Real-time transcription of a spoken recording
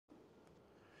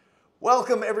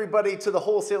Welcome, everybody, to the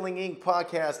Wholesaling Inc.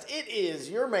 podcast. It is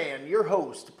your man, your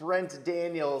host, Brent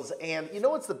Daniels. And you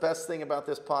know what's the best thing about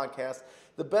this podcast?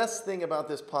 The best thing about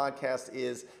this podcast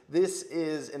is this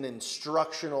is an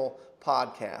instructional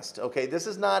podcast, okay? This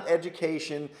is not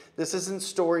education. This isn't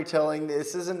storytelling.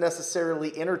 This isn't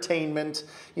necessarily entertainment.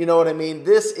 You know what I mean?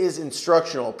 This is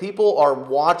instructional. People are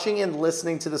watching and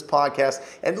listening to this podcast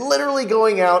and literally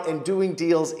going out and doing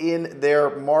deals in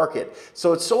their market.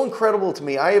 So it's so incredible to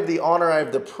me. I have the honor, I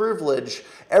have the privilege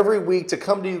every week to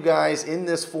come to you guys in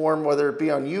this form, whether it be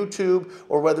on YouTube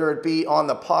or whether it be on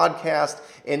the podcast,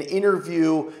 and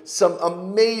interview some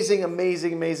amazing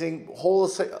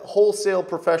wholesale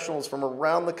professionals from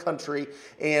around the country.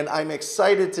 And I'm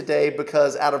excited today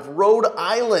because out of Rhode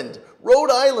Island,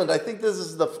 I think this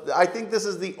is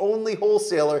the only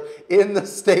wholesaler in the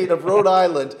state of Rhode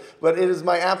Island, but it is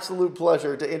my absolute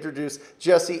pleasure to introduce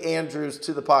Jesse Andrews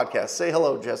to the podcast. Say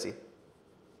hello, Jesse.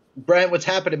 Brent, what's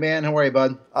happening, man? How are you,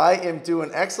 bud? I am doing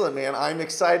excellent, man. I'm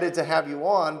excited to have you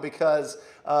on because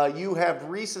you have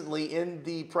recently, in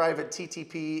the private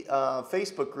TTP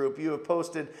Facebook group, you have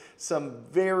posted some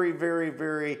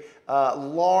very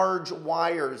large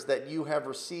wires that you have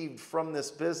received from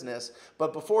this business.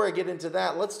 But before I get into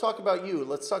that, let's talk about you.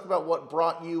 Let's talk about what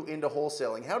brought you into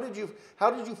wholesaling. How did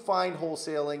you find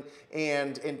wholesaling?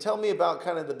 And tell me about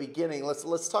kind of the beginning.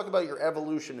 Let's talk about your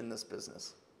evolution in this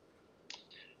business.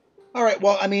 All right.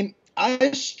 Well, I mean,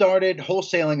 I started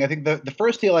wholesaling. I think the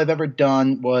first deal I've ever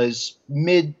done was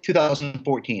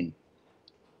mid-2014.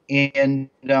 And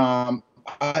I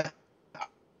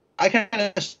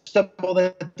kind of stumbled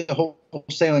into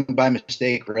wholesaling by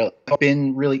mistake, really. I've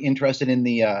been really interested in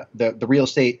the real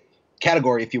estate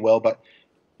category, if you will, but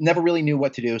never really knew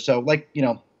what to do. So like,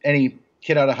 any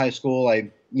kid out of high school, I,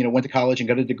 went to college and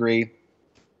got a degree.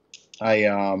 I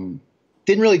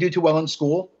didn't really do too well in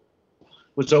school.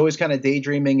 Was always kind of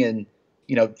daydreaming and,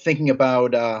 thinking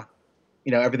about,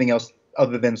 everything else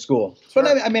other than school. Sure.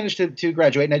 But I managed to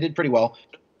graduate, and I did pretty well.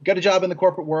 Got a job in the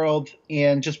corporate world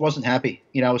and just wasn't happy.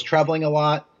 I was traveling a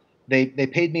lot. They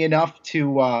paid me enough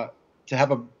to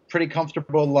have a pretty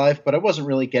comfortable life, but I wasn't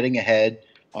really getting ahead.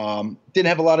 Didn't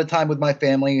have a lot of time with my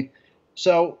family.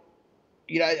 So,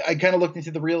 I kind of looked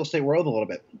into the real estate world a little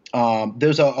bit.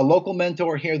 There's a local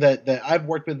mentor here that I've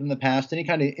worked with in the past, and he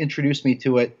kind of introduced me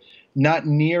to it. Not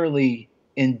nearly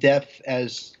in depth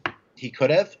as he could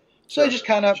have. So I just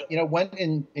kind of, went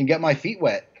and got my feet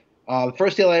wet. The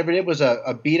first deal I ever did was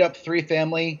a beat up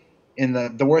 3-family in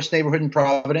the worst neighborhood in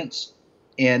Providence.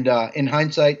 And in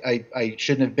hindsight, I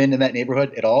shouldn't have been in that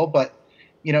neighborhood at all. But,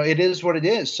 it is what it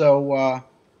is. So, I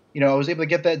was able to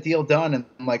get that deal done. And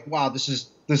I'm like, wow, this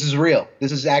is real.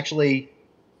 This is actually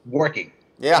working.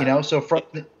 Yeah. So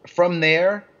from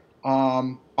there,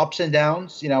 ups and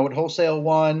downs, would wholesale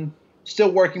one.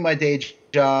 Still working my day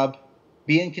job,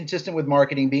 being consistent with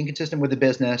marketing, being consistent with the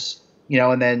business,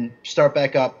 and then start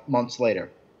back up months later.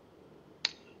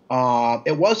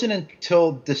 It wasn't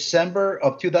until December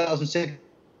of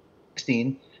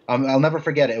 2016. I'll never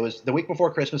forget it. It was the week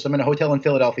before Christmas. I'm in a hotel in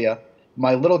Philadelphia.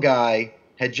 My little guy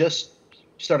had just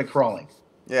started crawling.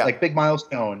 Yeah. Like big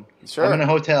milestone. Sure. I'm in a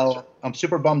hotel. I'm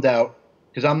super bummed out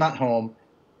because I'm not home.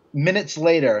 Minutes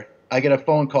later, I get a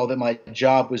phone call that my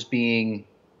job was being,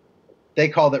 they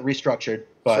called it restructured,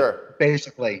 but Sure.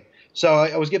 Basically. So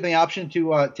I was given the option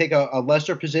to take a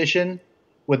lesser position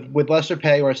with lesser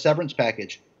pay or a severance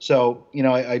package. So,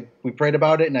 we prayed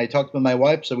about it and I talked with my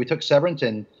wife. So we took severance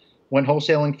and went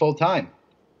wholesaling full time.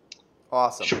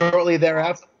 Awesome. Shortly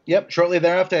thereafter,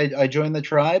 I joined the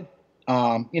tribe.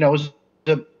 It was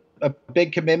a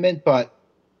big commitment, but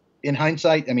in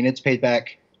hindsight, I mean, it's paid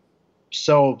back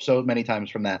so many times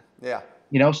from that. Yeah.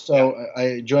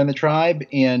 I joined the tribe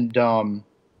and,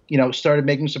 started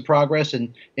making some progress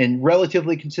and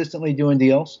relatively consistently doing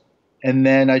deals. And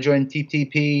then I joined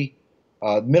TTP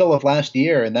middle of last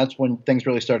year, and that's when things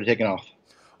really started taking off.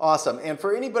 Awesome. And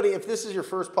for anybody, if this is your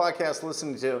first podcast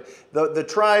listening to, the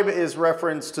tribe is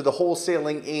reference to the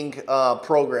Wholesaling Inc.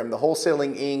 Program, the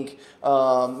Wholesaling Inc.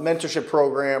 Mentorship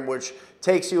program, which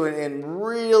takes you and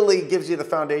really gives you the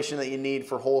foundation that you need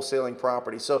for wholesaling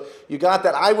property. So you got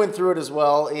that. I went through it as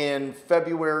well in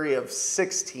February of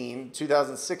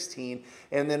 2016,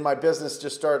 and then my business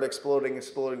just started exploding.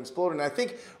 I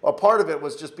think a part of it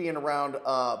was just being around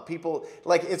people.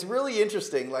 Like, it's really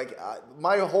interesting. Like,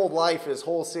 my whole life is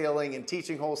wholesaling and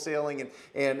teaching wholesaling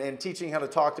and teaching how to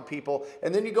talk to people.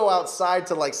 And then you go outside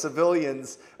to like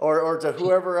civilians or to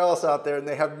whoever else out there, and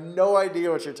they have no idea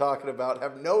what you're talking about,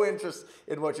 have no interest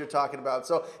in what you're talking about.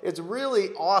 So it's really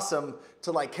awesome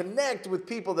to like connect with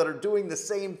people that are doing the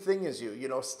same thing as you,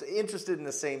 interested in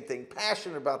the same thing,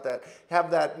 passionate about that, have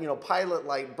that, pilot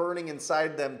light burning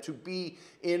inside them to be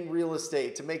in real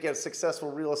estate, to make a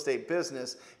successful real estate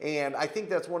business. And I think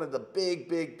that's one of the big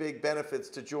benefits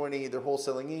to joining either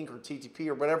Wholesaling Inc. or TTP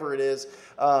or whatever it is.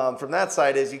 From that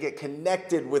side is you get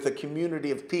connected with a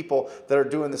community of people that are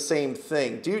doing the same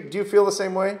thing. Do you feel the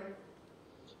same way?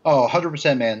 Oh,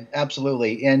 100%, man.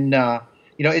 Absolutely. And,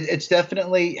 it's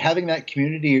definitely having that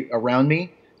community around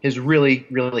me has really,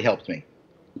 really helped me.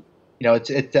 It's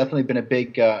definitely been a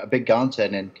big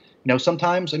godsend. And,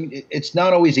 sometimes, it's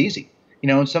not always easy,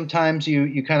 and sometimes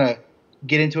you kind of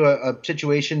get into a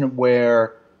situation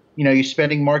where, you're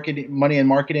spending money in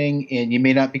marketing and you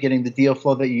may not be getting the deal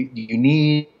flow that you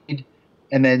need.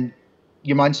 And then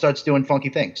your mind starts doing funky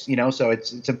things, so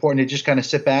it's important to just kind of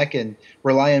sit back and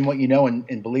rely on what you know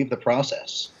and believe the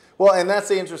process. Well, and that's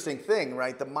the interesting thing,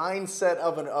 right? The mindset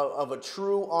of a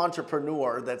true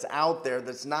entrepreneur that's out there,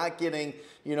 that's not getting,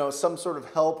 some sort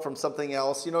of help from something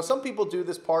else. Some people do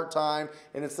this part-time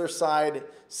and it's their side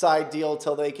deal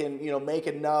till they can, make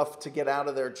enough to get out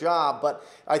of their job. But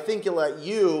I think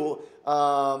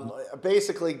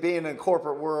basically being in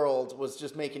corporate world was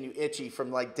just making you itchy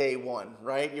from like day one,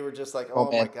 right? You were just like,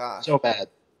 oh my gosh. So bad.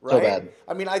 Right? So bad.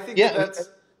 I mean, I think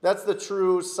that's the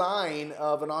true sign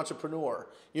of an entrepreneur.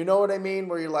 You know what I mean?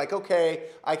 Where you're like, okay,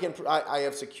 I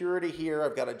have security here.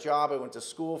 I've got a job. I went to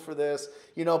school for this,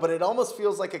 but it almost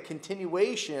feels like a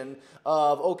continuation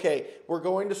of, okay, we're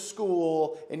going to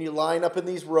school and you line up in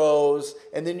these rows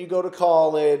and then you go to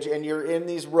college and you're in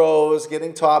these rows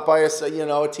getting taught by a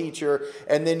teacher,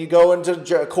 and then you go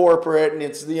into corporate and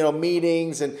it's,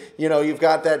 meetings and, you've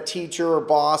got that teacher or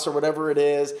boss or whatever it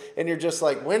is. And you're just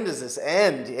like, when does this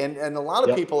end? And a lot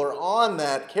of people are on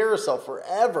that carousel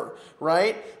forever,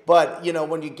 right? But,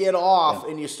 when you get off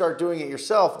and you start doing it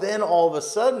yourself, then all of a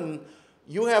sudden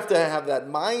you have to have that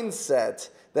mindset,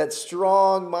 that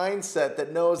strong mindset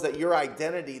that knows that your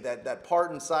identity, that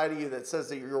part inside of you that says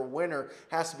that you're a winner,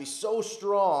 has to be so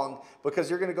strong, because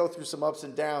you're going to go through some ups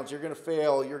and downs. You're going to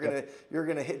fail. You're going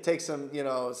to take some,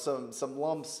 some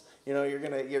lumps. You're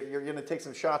going to take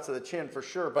some shots to the chin for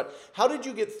sure. But how did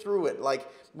you get through it? Like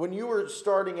when you were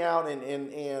starting out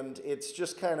and it's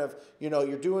just kind of,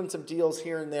 you're doing some deals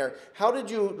here and there. How did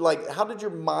your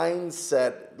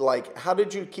mindset, how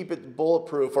did you keep it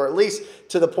bulletproof, or at least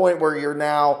to the point where you're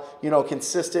now,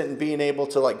 consistent in being able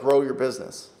to grow your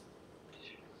business?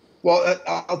 Well,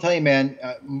 I'll tell you, man,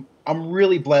 I'm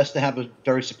really blessed to have a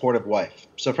very supportive wife.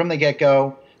 So from the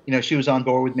get-go, she was on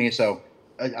board with me. So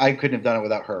I couldn't have done it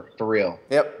without her, for real.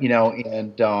 Yep.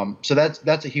 And so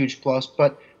that's a huge plus.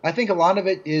 But I think a lot of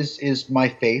it is my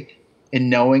faith in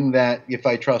knowing that if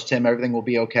I trust him, everything will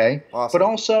be okay. Awesome. But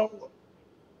also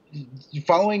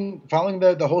following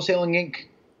the Wholesaling Inc.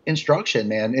 instruction,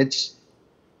 man.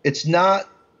 It's not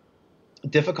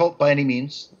difficult by any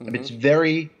means. Mm-hmm. I mean, it's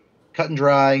very cut and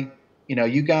dry.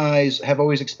 You guys have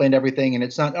always explained everything, and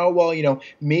it's not, oh, well,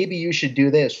 maybe you should do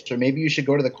this, or maybe you should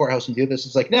go to the courthouse and do this.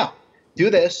 It's like, no, do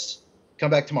this, come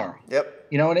back tomorrow. Yep.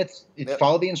 And it's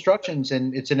follow the instructions,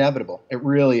 and it's inevitable. It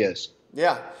really is.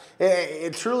 Yeah,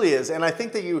 it truly is. And I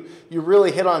think that you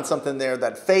really hit on something there,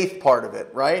 that faith part of it,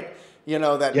 right?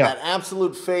 That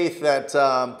absolute faith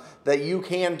that you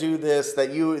can do this,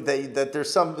 that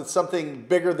there's something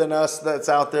bigger than us that's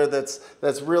out there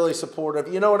that's really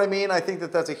supportive. You know what I mean? I think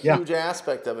that's a huge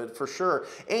aspect of it for sure.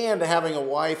 And having a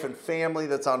wife and family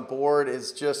that's on board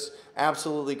is just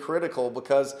absolutely critical,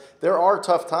 because there are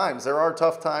tough times. There are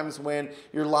tough times when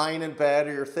you're lying in bed,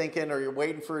 or you're thinking, or you're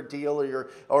waiting for a deal,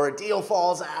 or a deal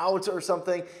falls out or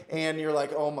something, and you're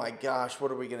like, oh my gosh, what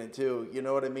are we going to do? You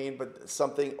know what I mean? But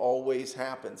something always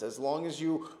happens. As long as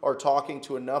you are talking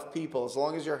to enough people, as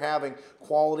long as you're having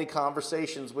quality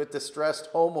conversations with distressed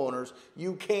homeowners,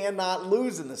 you cannot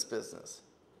lose in this business.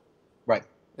 Right.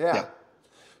 Yeah.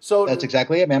 So that's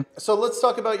exactly it, man. So let's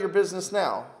talk about your business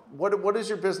now. What does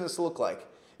your business look like?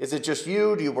 Is it just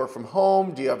you? Do you work from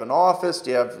home? Do you have an office?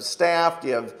 Do you have staff? Do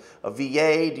you have a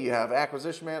VA? Do you have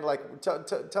acquisition man?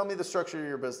 Tell me the structure of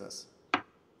your business.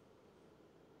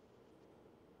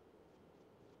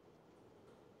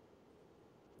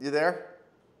 You there?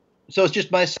 So it's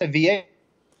just my VA.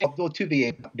 I'll go to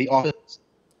VA. The office.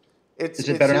 Is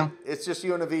it better now? It's just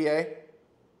you and a VA?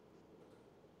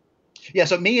 Yeah,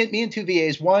 so me and two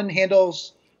VAs. One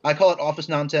handles, I call it office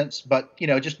nonsense, but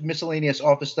just miscellaneous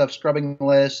office stuff, scrubbing the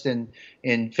list and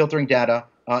filtering data.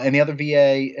 And the other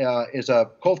VA is a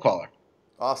cold caller.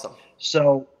 Awesome.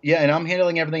 So yeah, and I'm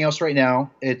handling everything else right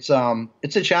now. It's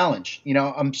a challenge.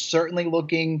 I'm certainly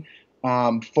looking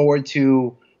forward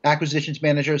to acquisitions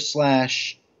manager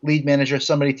slash lead manager,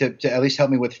 somebody to at least help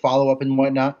me with follow up and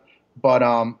whatnot. But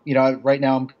right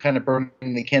now I'm kind of burning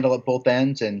the candle at both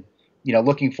ends, and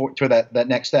looking for to that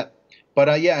next step.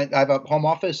 But yeah, I have a home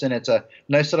office, and it's a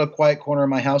nice little quiet corner of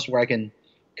my house where I can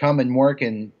come and work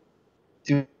and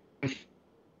do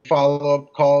follow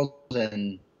up calls,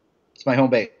 and it's my home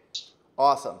base.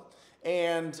 Awesome.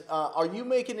 And are you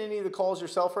making any of the calls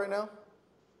yourself right now?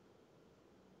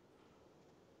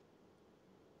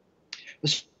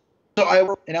 So I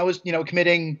was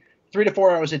committing 3 to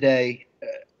 4 hours a day.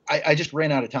 I just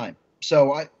ran out of time.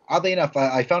 So oddly enough,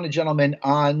 I found a gentleman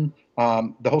on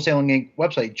the Wholesaling Inc.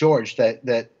 website, George,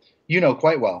 that you know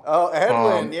quite well. Oh,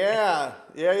 Edwin, yeah.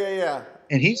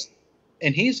 And he's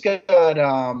got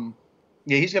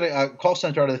he's got a call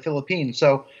center out of the Philippines.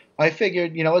 So I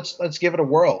figured, let's give it a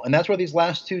whirl, and that's where these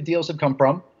last 2 deals have come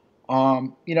from.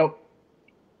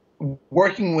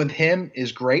 Working with him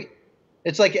is great.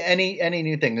 It's like any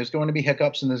new thing. There's going to be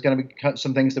hiccups, and there's going to be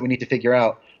some things that we need to figure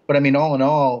out. But I mean, all in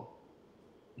all,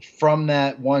 from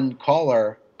that one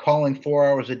caller calling 4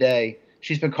 hours a day,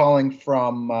 she's been calling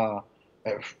from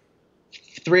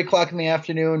 3 o'clock in the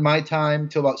afternoon, my time,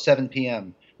 till about 7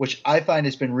 p.m., which I find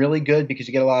has been really good because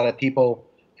you get a lot of people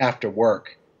after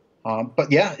work.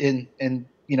 But yeah, and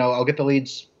I'll get the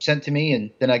leads sent to me, and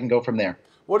then I can go from there.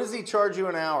 What does he charge you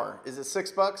an hour? Is it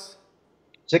 $6?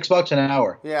 $6 an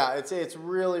hour. Yeah, it's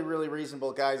really, really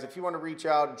reasonable, guys. If you want to reach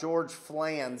out, George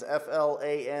Flans,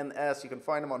 Flans, you can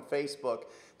find him on Facebook.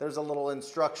 There's a little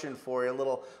instruction for you,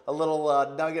 a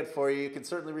little nugget for you. You can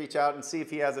certainly reach out and see if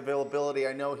he has availability.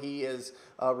 I know he is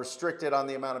restricted on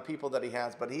the amount of people that he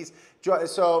has, but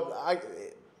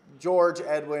George,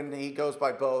 Edwin, he goes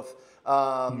by both.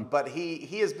 But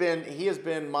he has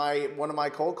been one of my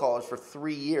cold callers for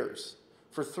 3 years.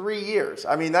 For 3 years.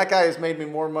 I mean, that guy has made me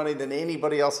more money than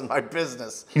anybody else in my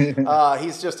business. He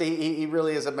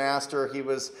really is a master. He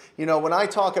was, when I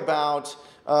talk about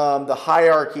the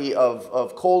hierarchy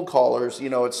of cold callers,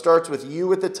 it starts with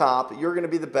you at the top. You're going to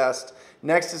be the best.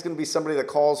 Next is going to be somebody that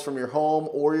calls from your home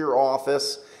or your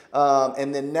office.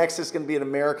 And then next is going to be an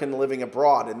American living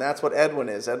abroad, and that's what Edwin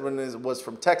is. Was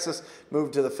from Texas,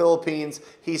 moved to the Philippines.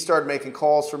 He started making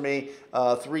calls for me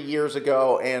 3 years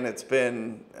ago, and it's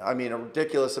been, a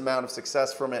ridiculous amount of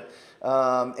success from it.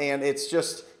 And it's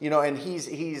just, and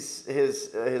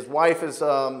his wife is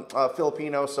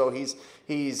Filipino, so he's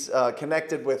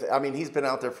connected with, he's been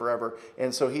out there forever,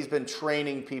 and so he's been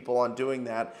training people on doing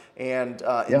that. And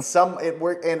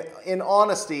in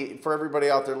honesty, for everybody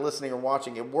out there listening or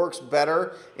watching, it works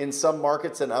better in some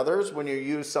markets than others when you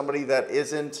use somebody that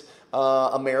isn't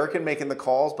American making the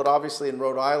calls. But obviously in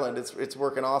Rhode Island, it's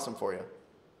working awesome for you.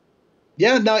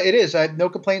 Yeah, no, it is. I have no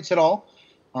complaints at all.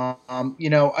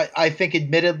 I think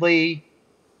admittedly,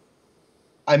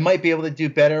 I might be able to do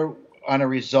better on a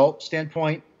result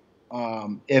standpoint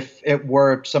if it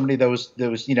were somebody that was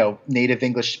native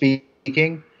English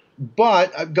speaking.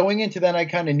 But going into that, I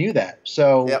kind of knew that.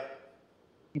 So,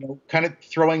 kind of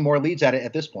throwing more leads at it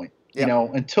at this point. Yep.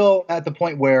 Until at the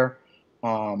point where,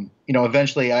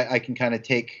 eventually I can kind of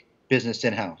take business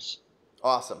in house.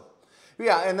 Awesome.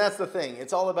 Yeah, and that's the thing.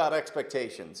 It's all about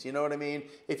expectations. You know what I mean?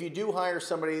 If you do hire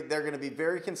somebody, they're going to be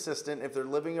very consistent if they're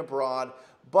living abroad,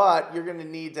 but you're going to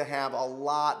need to have a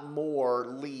lot more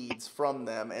leads from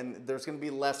them, and there's going to be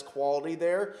less quality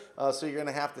there, so you're going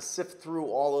to have to sift through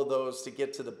all of those to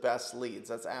get to the best leads.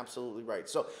 That's absolutely right.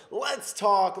 So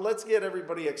let's get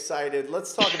everybody excited.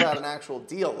 Let's talk about an actual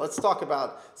deal. Let's talk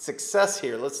about success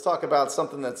here. Let's talk about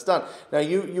something that's done. Now,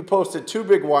 you posted 2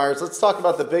 big wires. Let's talk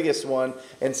about the biggest one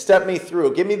and step me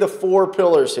through. Give me the 4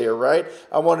 pillars here, right?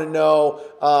 I want to know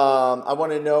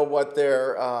what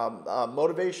their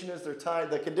motivation is, their time,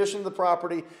 the condition of the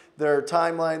property, their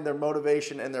timeline, their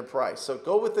motivation, and their price. So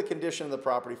go with the condition of the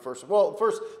property first. Well,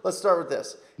 first, let's start with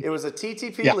this. It was a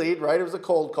TTP lead, right? It was a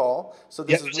cold call. So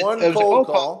this is one cold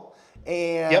call.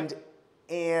 And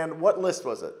what list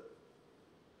was it?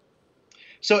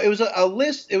 So it was a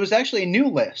list. It was actually a new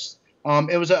list.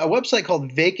 It was a website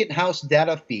called Vacant House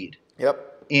Data Feed.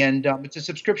 Yep. And it's a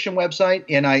subscription website,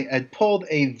 and I had pulled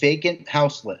a vacant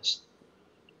house list.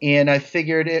 And I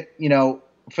figured it,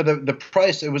 for the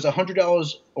price, it was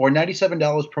 $100 or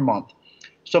 $97 per month.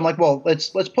 So I'm like, well, let's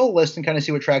pull a list and kind of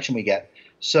see what traction we get.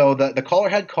 So the caller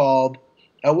had called.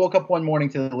 I woke up one morning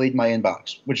to the lead in my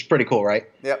inbox, which is pretty cool, right?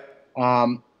 Yep.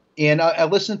 And I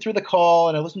listened through the call,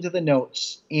 and I listened to the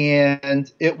notes,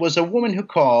 and it was a woman who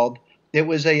called. It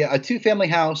was a 2-family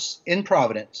house in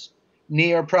Providence,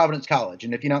 near Providence College.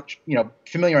 And if you're not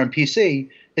familiar on PC,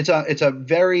 it's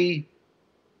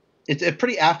a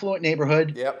pretty affluent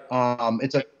neighborhood. Yep.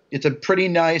 it's a pretty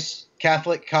nice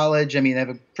Catholic college. I mean, they have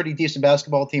a pretty decent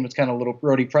basketball team. It's kind of a little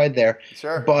Rhode pride there.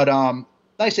 Sure. But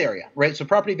nice area, right? So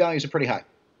property values are pretty high.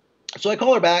 So I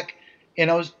call her back, and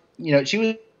I was,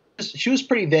 she was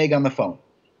pretty vague on the phone.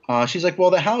 She's like, well,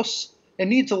 the house, it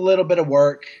needs a little bit of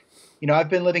work. I've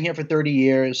been living here for 30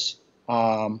 years,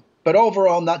 but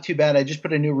overall not too bad. I just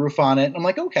put a new roof on it. And I'm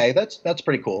like, okay, that's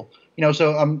pretty cool.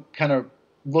 So I'm kind of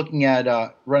looking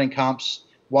at running comps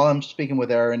while I'm speaking with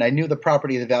her, and I knew the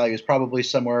property, the value is probably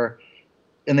somewhere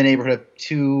in the neighborhood of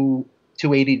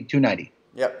 280 to 290.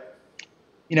 Yep.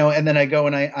 And then I go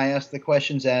and I ask the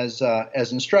questions as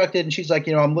instructed, and she's like,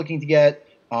 I'm looking to get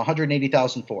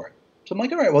 180,000 for it. So I'm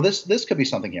like, all right, well, this could be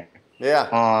something here.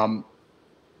 Yeah.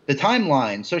 The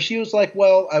timeline. So she was like,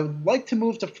 well, I would like to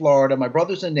move to Florida. My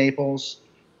brother's in Naples.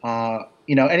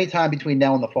 Anytime between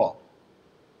now and the fall.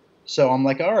 So I'm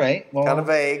like, all right, well, kind of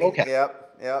vague. Okay.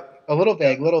 Yep. A little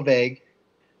vague.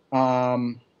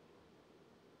 And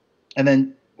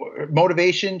then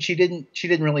motivation, she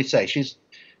didn't really say. She's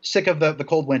sick of the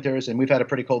cold winters, and we've had a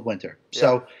pretty cold winter. Yeah.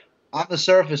 So on the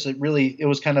surface, it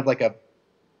was kind of like a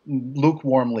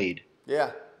lukewarm lead.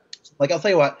 Yeah. Like, I'll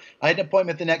tell you what, I had an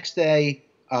appointment the next day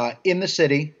in the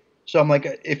city. So I'm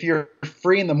like, if you're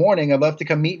free in the morning, I'd love to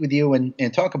come meet with you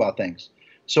and talk about things.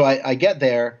 So I get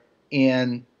there,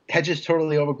 and hedge is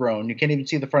totally overgrown. You can't even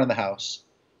see the front of the house.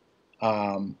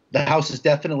 The house is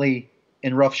definitely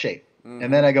in rough shape. Mm-hmm.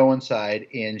 And then I go inside,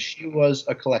 and she was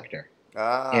a collector.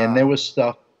 And there was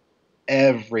stuff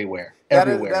everywhere. That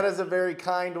is a very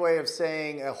kind way of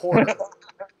saying a hoarder.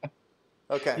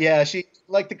 Okay. Yeah, she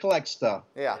liked to collect stuff.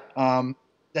 Yeah.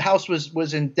 The house was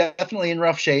definitely in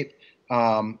rough shape.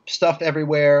 Stuff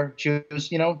everywhere. She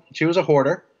was a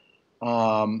hoarder.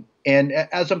 And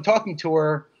as I'm talking to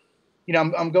her,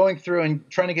 I'm going through and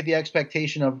trying to get the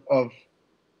expectation of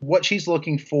what she's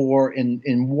looking for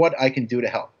and what I can do to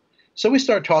help. So we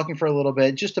start talking for a little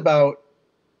bit just about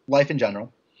life in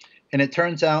general. And it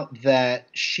turns out that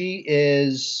she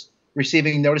is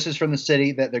receiving notices from the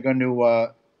city that they're going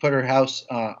to put her house,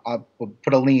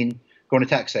 put a lien, going to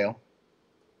tax sale.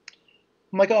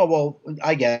 I'm like, oh, well,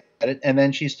 I get it. And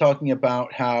then she's talking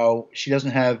about how she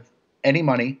doesn't have any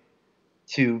money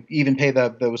to even pay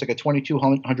there was like a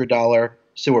 $2,200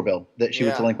 sewer bill that she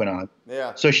was delinquent on.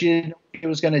 Yeah. So she didn't know what she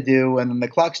was going to do. And then the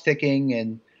clock's ticking,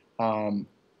 and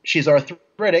she's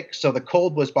arthritic, so the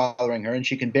cold was bothering her, and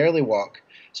she can barely walk.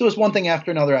 So it was one thing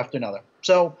after another after another.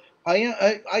 So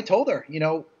I told her,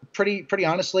 pretty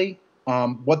honestly,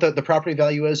 what the property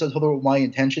value is. I told her what my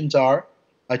intentions are.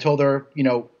 I told her,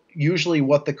 usually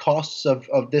what the costs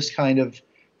of this kind of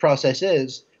process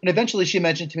is. And eventually she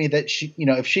mentioned to me that she,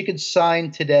 if she could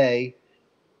sign today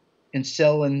and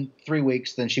sell in 3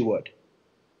 weeks, then she would.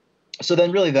 So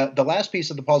then really the last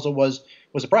piece of the puzzle was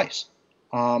a price.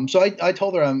 So I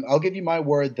told her, I'll give you my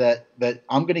word that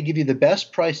I'm going to give you the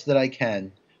best price that I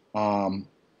can.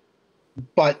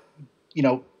 But,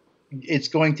 it's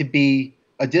going to be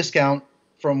a discount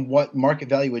from what market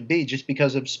value would be just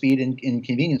because of speed and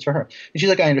convenience for her. And she's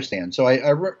like, I understand. So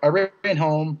I ran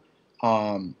home,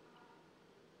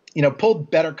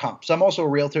 pulled better comps. I'm also a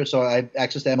realtor, so I have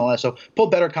access to MLS. So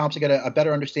pulled better comps to get a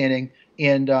better understanding.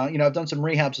 And, I've done some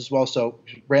rehabs as well, so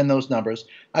ran those numbers.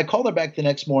 I called her back the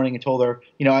next morning and told her,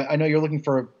 I know you're looking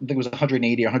for, I think it was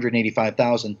 180 or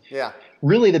 185,000. Yeah.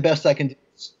 Really the best I can do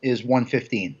is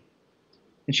 115.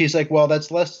 And she's like, well, that's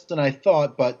less than I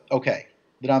thought, but okay.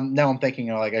 Now I'm thinking,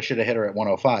 like, I should have hit her at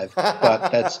 105,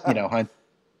 but that's,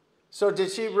 So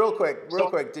did she, real quick,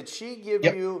 did she give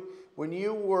you, when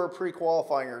you were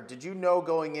pre-qualifying her, did you know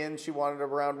going in she wanted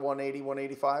around 180,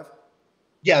 185?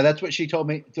 Yeah, that's what she told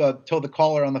me, told the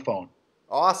caller on the phone.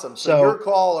 Awesome. So your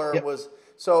caller was,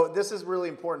 so this is really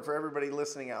important for everybody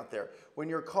listening out there. When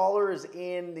your caller is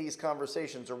in these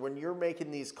conversations or when you're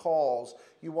making these calls,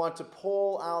 you want to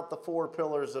pull out the 4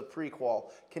 pillars of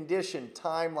pre-qual: condition,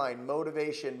 timeline,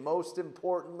 motivation, most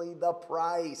importantly, the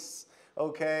price.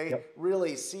 Okay,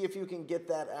 really see if you can get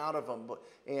that out of them.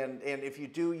 And if you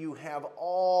do, you have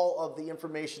all of the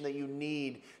information that you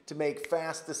need to make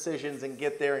fast decisions and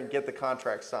get there and get the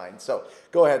contract signed. So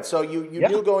go ahead. So you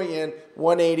knew going in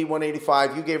 180,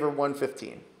 185. You gave her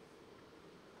 115.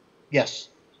 Yes,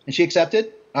 and she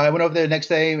accepted. I went over there the next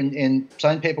day and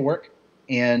signed paperwork,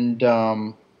 and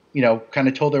kind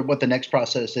of told her what the next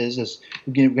process is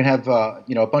we're going to have, a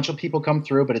bunch of people come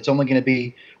through, but it's only going to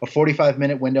be a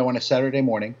 45-minute window on a Saturday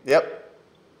morning. Yep.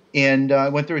 And I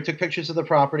went through and took pictures of the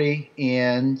property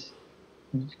and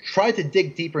tried to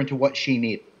dig deeper into what she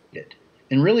needed.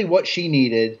 And really what she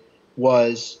needed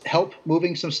was help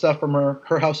moving some stuff from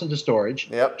her house into storage.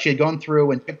 Yep. She had gone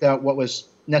through and picked out what was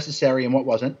necessary and what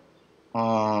wasn't.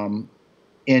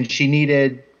 and she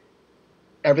needed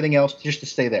everything else just to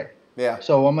stay there. Yeah.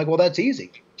 So I'm like, well, that's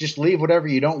easy. Just leave whatever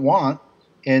you don't want,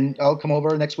 and I'll come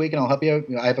over next week and I'll help you.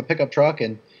 I have a pickup truck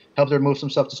and help her move some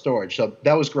stuff to storage. So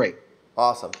that was great.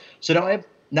 Awesome. So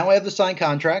now I have the signed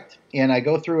contract, and I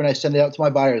go through and I send it out to my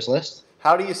buyers list.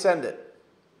 How do you send it?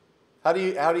 How do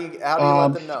you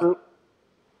let them know?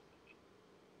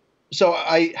 So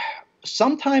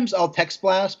sometimes I'll text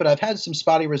blast, but I've had some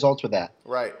spotty results with that.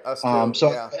 Right. Us too.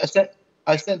 So yeah.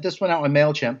 I sent this one out on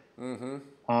MailChimp.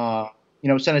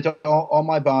 Mm-hmm. Sent it to all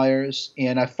my buyers,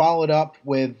 and I followed up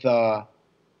with about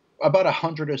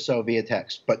 100 or so via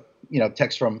text, but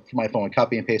text from my phone,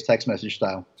 copy and paste text message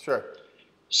style. Sure.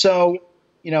 So,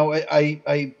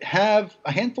 I have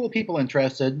a handful of people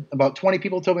interested. About 20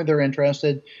 people told me they're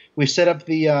interested. We set up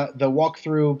the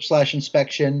walkthrough /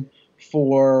 inspection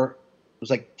for, it was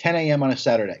like 10 a.m. on a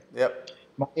Saturday. Yep.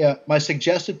 My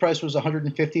suggested price was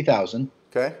 $150,000.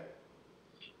 Okay.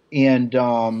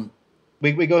 And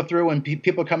we go through, and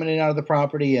people coming in and out of the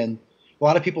property, and a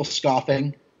lot of people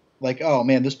scoffing, like, "Oh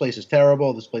man, this place is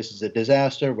terrible. This place is a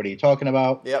disaster. What are you talking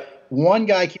about?" Yep. One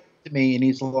guy came to me and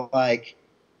he's like,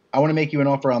 "I want to make you an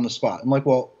offer on the spot." I'm like,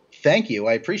 "Well, thank you.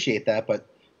 I appreciate that, but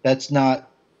that's not,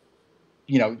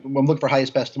 I'm looking for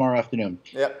highest best tomorrow afternoon."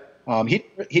 Yep.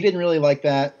 He didn't really like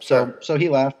that, Sure. so he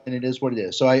left, and it is what it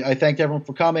is. So I thanked everyone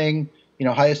for coming.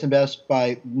 Highest and best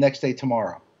by next day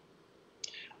tomorrow.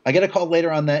 I get a call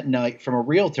later on that night from a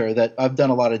realtor that I've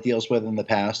done a lot of deals with in the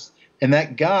past, and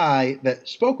that guy that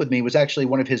spoke with me was actually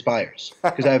one of his buyers,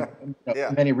 because I have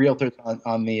Yeah. many realtors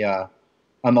on the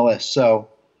list. So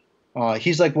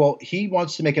he's like, well, he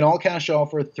wants to make an all cash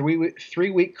offer,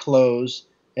 3-week close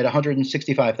at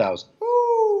 $165,000.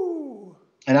 Woo!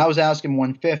 And I was asking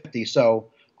 $150. So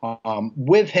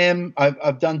with him,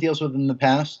 I've done deals with him in the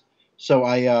past. So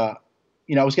I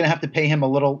was going to have to pay him a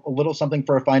little something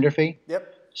for a finder fee.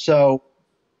 Yep. So,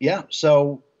 yeah.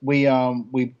 So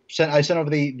I sent over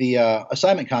the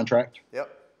assignment contract. Yep.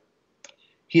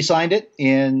 He signed it,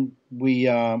 and we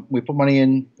put money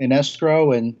in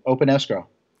escrow and open escrow.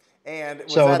 And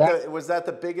was that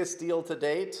the biggest deal to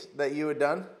date that you had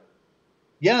done?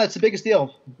 Yeah, that's the biggest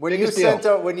deal. When you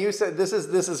said this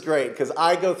is great, because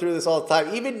I go through this all the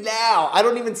time. Even now, I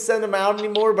don't even send them out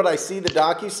anymore, but I see the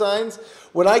DocuSigns.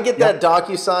 When I get that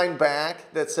DocuSign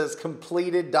back that says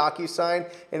completed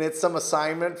DocuSign and it's some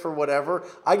assignment for whatever,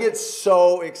 I get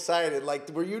so excited. Like,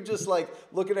 were you just like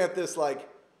looking at this like,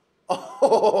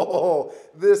 oh,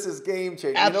 this is game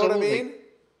changing? Absolutely. You know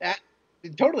what I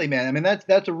mean? Totally, man. I mean,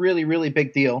 that's a really, really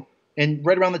big deal. And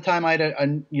right around the time, I had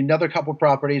another couple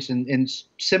properties in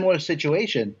similar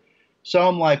situation. So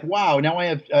I'm like, wow, now I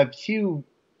have 2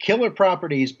 killer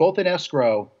properties, both in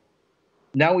escrow.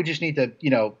 Now we just need to,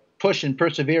 push and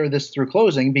persevere this through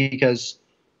closing, because,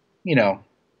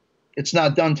 it's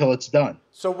not done till it's done.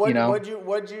 So what'd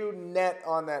you net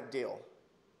on that deal?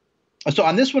 So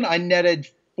on this one, I netted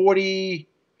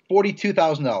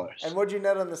 $42,000. And what'd you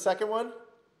net on the second one?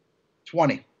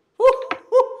 20. Woo,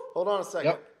 woo. Hold on a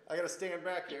second. Yep. I got to stand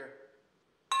back here.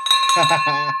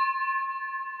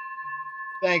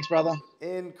 Thanks, brother.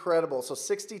 Incredible. So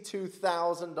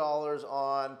 $62,000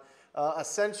 on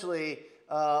essentially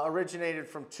originated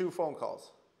from 2 phone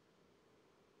calls.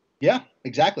 Yeah,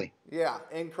 exactly. Yeah,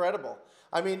 incredible.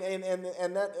 I mean, and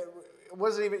that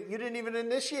wasn't even, you didn't even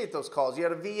initiate those calls. You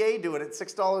had a VA do it at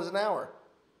 $6 an hour.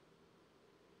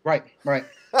 Right.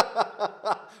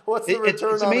 What's the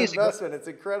return it's on amazing. investment? It's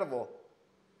incredible.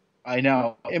 I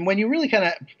know. And when you really kind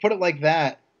of put it like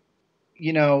that,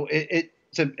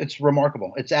 it's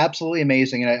remarkable. It's absolutely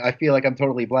amazing. And I feel like I'm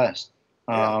totally blessed.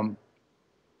 Yeah.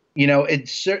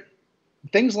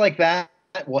 Things like that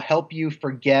will help you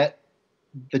forget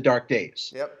the dark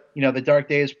days. Yep. The dark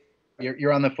days,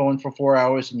 you're on the phone for 4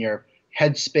 hours and your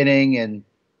head's spinning, and,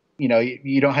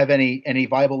 you don't have any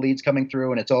viable leads coming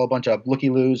through, and it's all a bunch of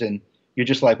looky-loos, and you're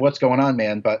just like, what's going on,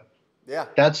 man? But yeah,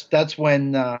 that's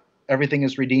when everything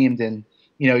is redeemed, and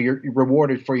you're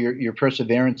rewarded for your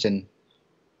perseverance, and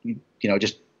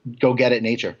just go get it,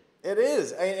 nature. It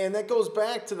is, and that goes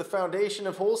back to the foundation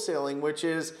of wholesaling, which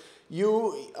is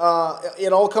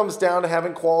it all comes down to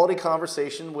having quality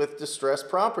conversation with distressed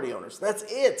property owners. That's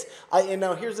it. And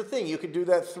now here's the thing: you could do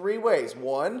that 3 ways.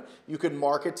 1, you could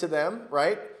market to them,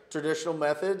 right? Traditional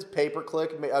methods,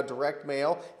 pay-per-click, direct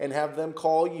mail, and have them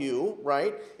call you,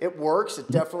 right? It works.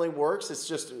 It definitely works. It's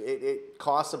just, it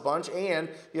costs a bunch, and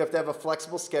you have to have a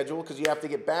flexible schedule because you have to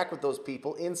get back with those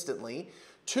people instantly.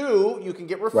 Two, you can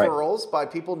get Right. referrals by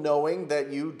people knowing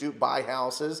that you do buy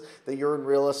houses, that you're in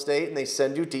real estate, and they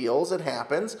send you deals. It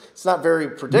happens. It's not very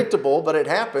predictable, but it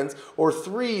happens. Or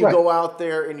three, you Right. go out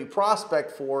there and you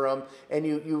prospect for them, and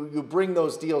you bring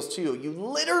those deals to you. You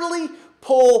literally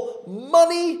pull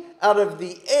money out of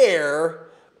the air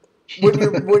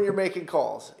when you're making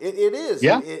calls. It is.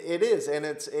 Yeah. It is,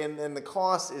 and the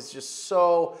cost is just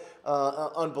so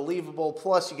unbelievable.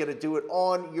 Plus, you get to do it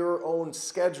on your own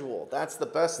schedule. That's the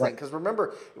best thing. Right. Because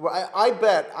remember, I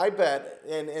bet,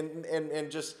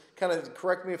 and just kind of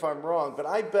correct me if I'm wrong, but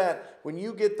I bet when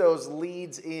you get those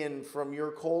leads in from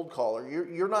your cold caller,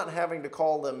 you're not having to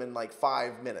call them in like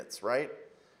 5 minutes, right?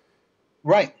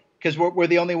 Right. Because we're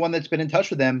the only one that's been in touch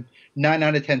with them 9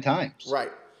 out of 10 times.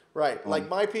 Right. Right. Like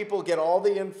my people get all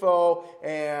the info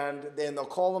and then they'll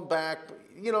call them back,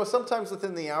 you know, sometimes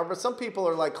within the hour, but some people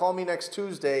are like, call me next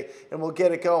Tuesday and we'll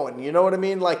get it going. You know what I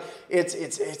mean? Like it's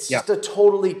just a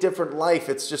totally different life.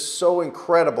 It's just so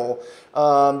incredible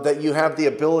that you have the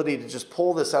ability to just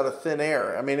pull this out of thin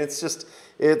air. I mean, it's just,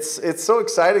 it's so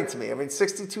exciting to me. I mean,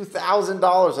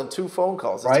 $62,000 on 2 phone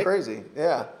calls. It's crazy.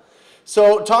 Yeah.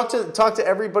 So talk to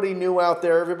everybody new out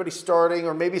there, everybody starting,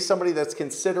 or maybe somebody that's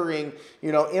considering,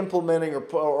 you know, implementing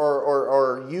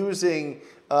or using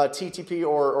TTP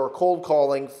or cold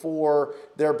calling for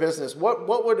their business.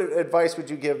 What advice would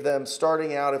you give them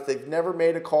starting out if they've never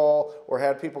made a call or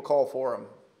had people call for them?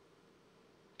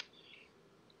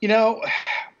 You know,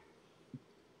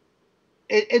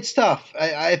 it's tough.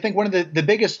 I think one of the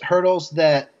biggest hurdles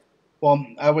that, well,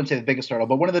 I wouldn't say the biggest hurdle,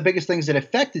 but one of the biggest things that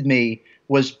affected me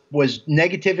was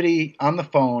negativity on the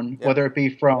phone, whether it be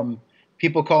from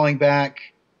people calling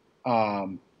back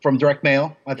from direct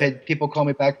mail. I've had people call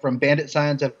me back from bandit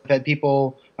signs. I've had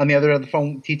people on the other end of the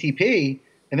phone, TTP,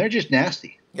 and they're just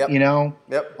nasty. You know?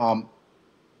 You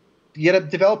got to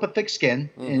develop a thick skin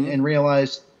and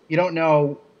realize you don't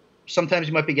know. Sometimes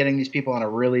you might be getting these people on a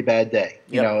really bad day.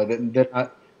 You know,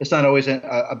 it's not always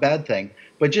a bad thing,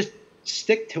 but just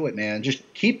stick to it, man. Just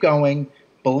keep going,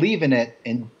 believe in it,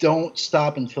 and don't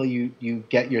stop until you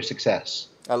get your success.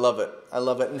 I love it. I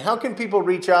love it. And how can people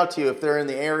reach out to you if they're in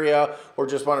the area or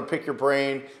just want to pick your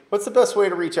brain? What's the best way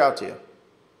to reach out to you?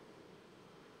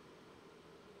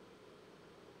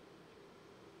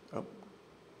 Oh,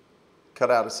 cut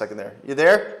out a second there. You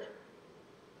there?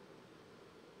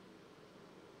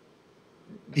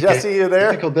 Jesse, you there?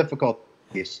 Technical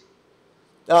difficulties.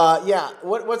 Yeah.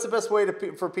 What's the best way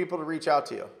for people to reach out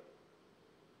to you?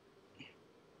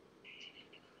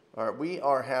 All right, we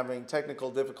are having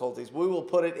technical difficulties. We will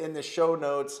put it in the show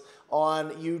notes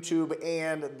on YouTube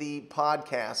and the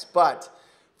podcast. But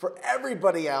for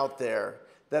everybody out there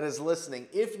that is listening,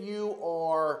 if you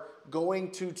are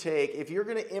going to if you're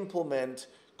going to implement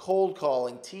cold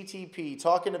calling, TTP,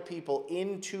 talking to people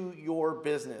into your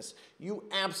business, you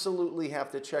absolutely have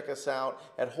to check us out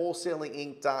at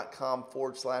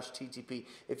wholesalinginc.com/TTP.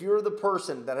 If you're the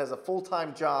person that has a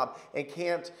full-time job and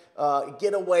can't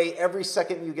get away every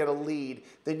second you get a lead,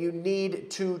 then you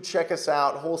need to check us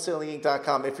out,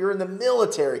 wholesalinginc.com. If you're in the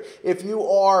military, if you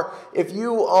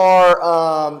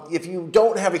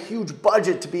don't have a huge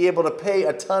budget to be able to pay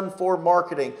a ton for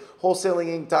marketing,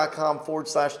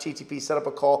 wholesalinginc.com/TTP. Set up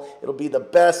a call. It'll be the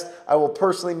best. I will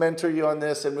personally mentor you on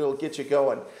this, and we will get you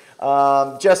going.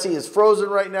 Jesse is frozen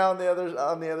right now on the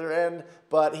other end,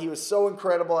 but he was so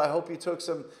incredible. I hope you took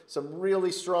some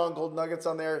really strong gold nuggets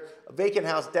on there. Vacant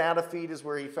House Data Feed is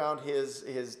where he found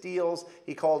his deals.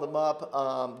 He called him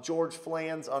up. George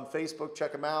Flans on Facebook.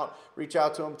 Check him out. Reach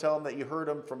out to him. Tell him that you heard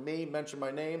him from me. Mention my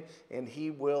name, and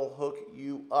he will hook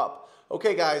you up.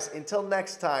 Okay, guys, until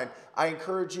next time, I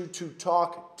encourage you to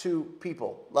talk to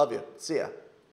people. Love you. See ya.